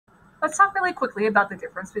Let's talk really quickly about the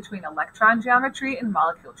difference between electron geometry and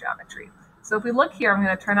molecule geometry. So if we look here, I'm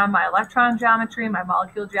going to turn on my electron geometry, my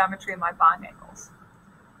molecule geometry, and my bond angles.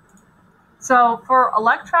 So for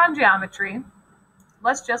electron geometry,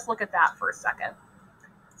 let's just look at that for a second.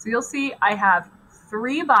 So you'll see I have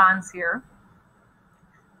 3 bonds here,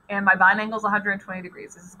 and my bond angle is 120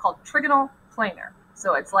 degrees. This is called trigonal planar.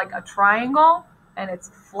 So it's like a triangle, and it's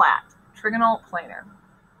flat, trigonal planar.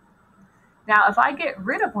 Now, if I get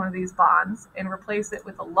rid of one of these bonds and replace it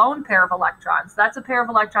with a lone pair of electrons, that's a pair of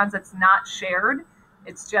electrons that's not shared.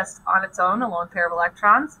 It's just on its own, a lone pair of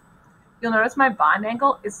electrons. You'll notice my bond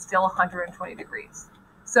angle is still 120 degrees.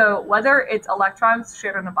 So whether it's electrons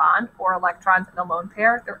shared in a bond or electrons in a lone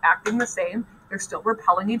pair, they're acting the same. They're still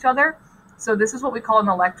repelling each other. So this is what we call an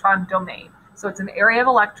electron domain. So it's an area of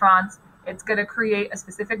electrons. It's going to create a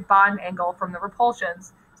specific bond angle from the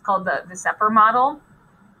repulsions. It's called the Weissenberg model,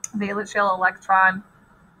 valence shell electron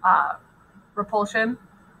repulsion.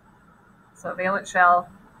 So valence shell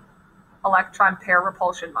electron pair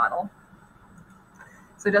repulsion model.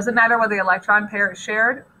 So it doesn't matter whether the electron pair is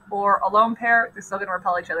shared or a lone pair, they're still going to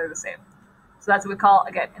repel each other the same. So that's what we call,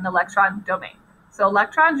 again, an electron domain. So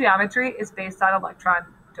electron geometry is based on electron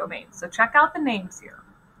domains. So check out the names here.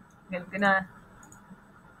 I'm going to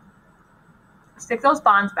stick those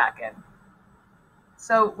bonds back in.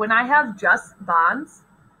 So when I have just bonds,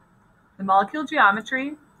 the molecule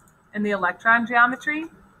geometry and the electron geometry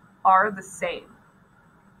are the same.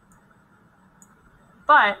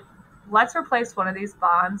 But let's replace one of these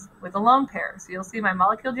bonds with a lone pair. So you'll see my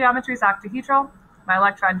molecule geometry is octahedral, my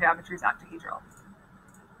electron geometry is octahedral.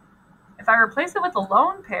 If I replace it with a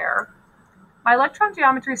lone pair, my electron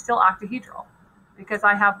geometry is still octahedral because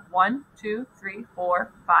I have 1, 2, 3,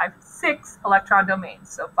 4, 5, 6 electron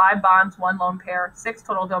domains. So 5 bonds, 1 lone pair, 6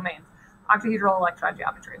 total domains, octahedral electron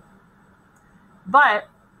geometry. But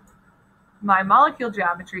my molecule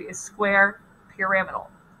geometry is square pyramidal.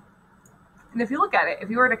 And if you look at it, if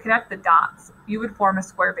you were to connect the dots, you would form a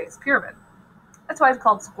square-based pyramid. That's why it's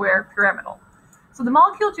called square pyramidal. So the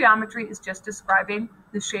molecule geometry is just describing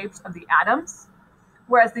the shapes of the atoms,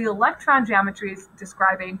 whereas the electron geometry is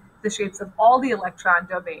describing the shapes of all the electron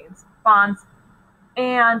domains, bonds,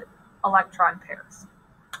 and electron pairs.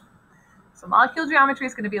 So molecule geometry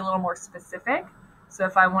is going to be a little more specific. So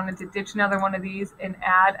if I wanted to ditch another one of these and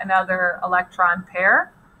add another electron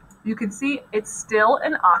pair, you can see it's still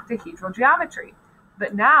an octahedral geometry.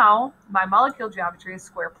 But now my molecule geometry is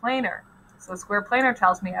square planar. So square planar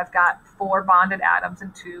tells me I've got 4 bonded atoms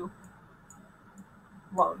and 2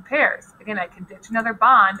 lone pairs. Again, I can ditch another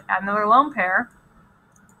bond, add another lone pair.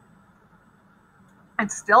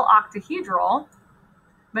 It's still octahedral,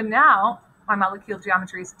 but now my molecule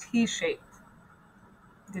geometry is T-shaped.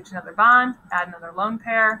 Ditch another bond, add another lone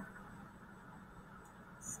pair.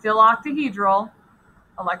 Still octahedral.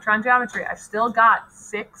 Electron geometry, I've still got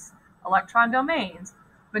 6 electron domains,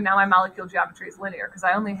 but now my molecule geometry is linear because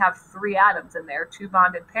I only have 3 atoms in there, 2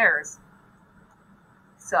 bonded pairs.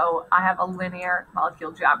 So I have a linear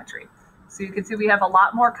molecule geometry. So you can see we have a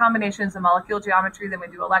lot more combinations of molecule geometry than we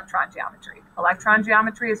do electron geometry. Electron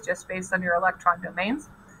geometry is just based on your electron domains.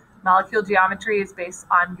 Molecule geometry is based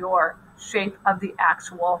on your shape of the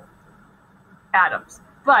actual atoms.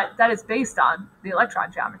 But that is based on the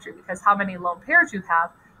electron geometry because how many lone pairs you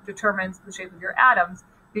have determines the shape of your atoms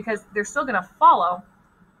because they're still going to follow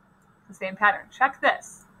the same pattern. Check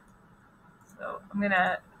this. So I'm going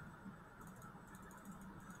to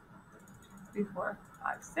 3, 4,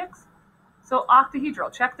 5, 6. So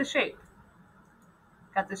octahedral, check the shape.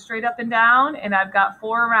 Got this straight up and down, and I've got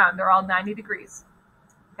 4 around. They're all 90 degrees.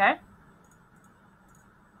 Okay?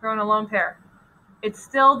 Throw in a lone pair. It's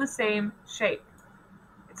still the same shape.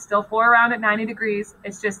 It's still 4 around at 90 degrees.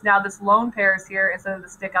 It's just now this lone pair is here instead of the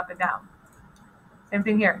stick up and down. Same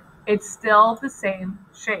thing here. It's still the same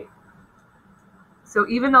shape. So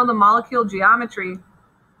even though the molecule geometry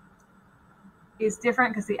is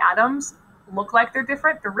different because the atoms look like they're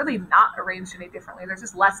different, they're really not arranged any differently. There's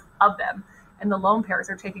just less of them. And the lone pairs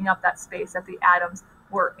are taking up that space that the atoms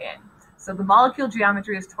were in. So the molecule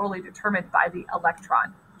geometry is totally determined by the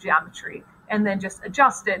electron geometry and then just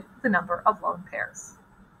adjusted the number of lone pairs.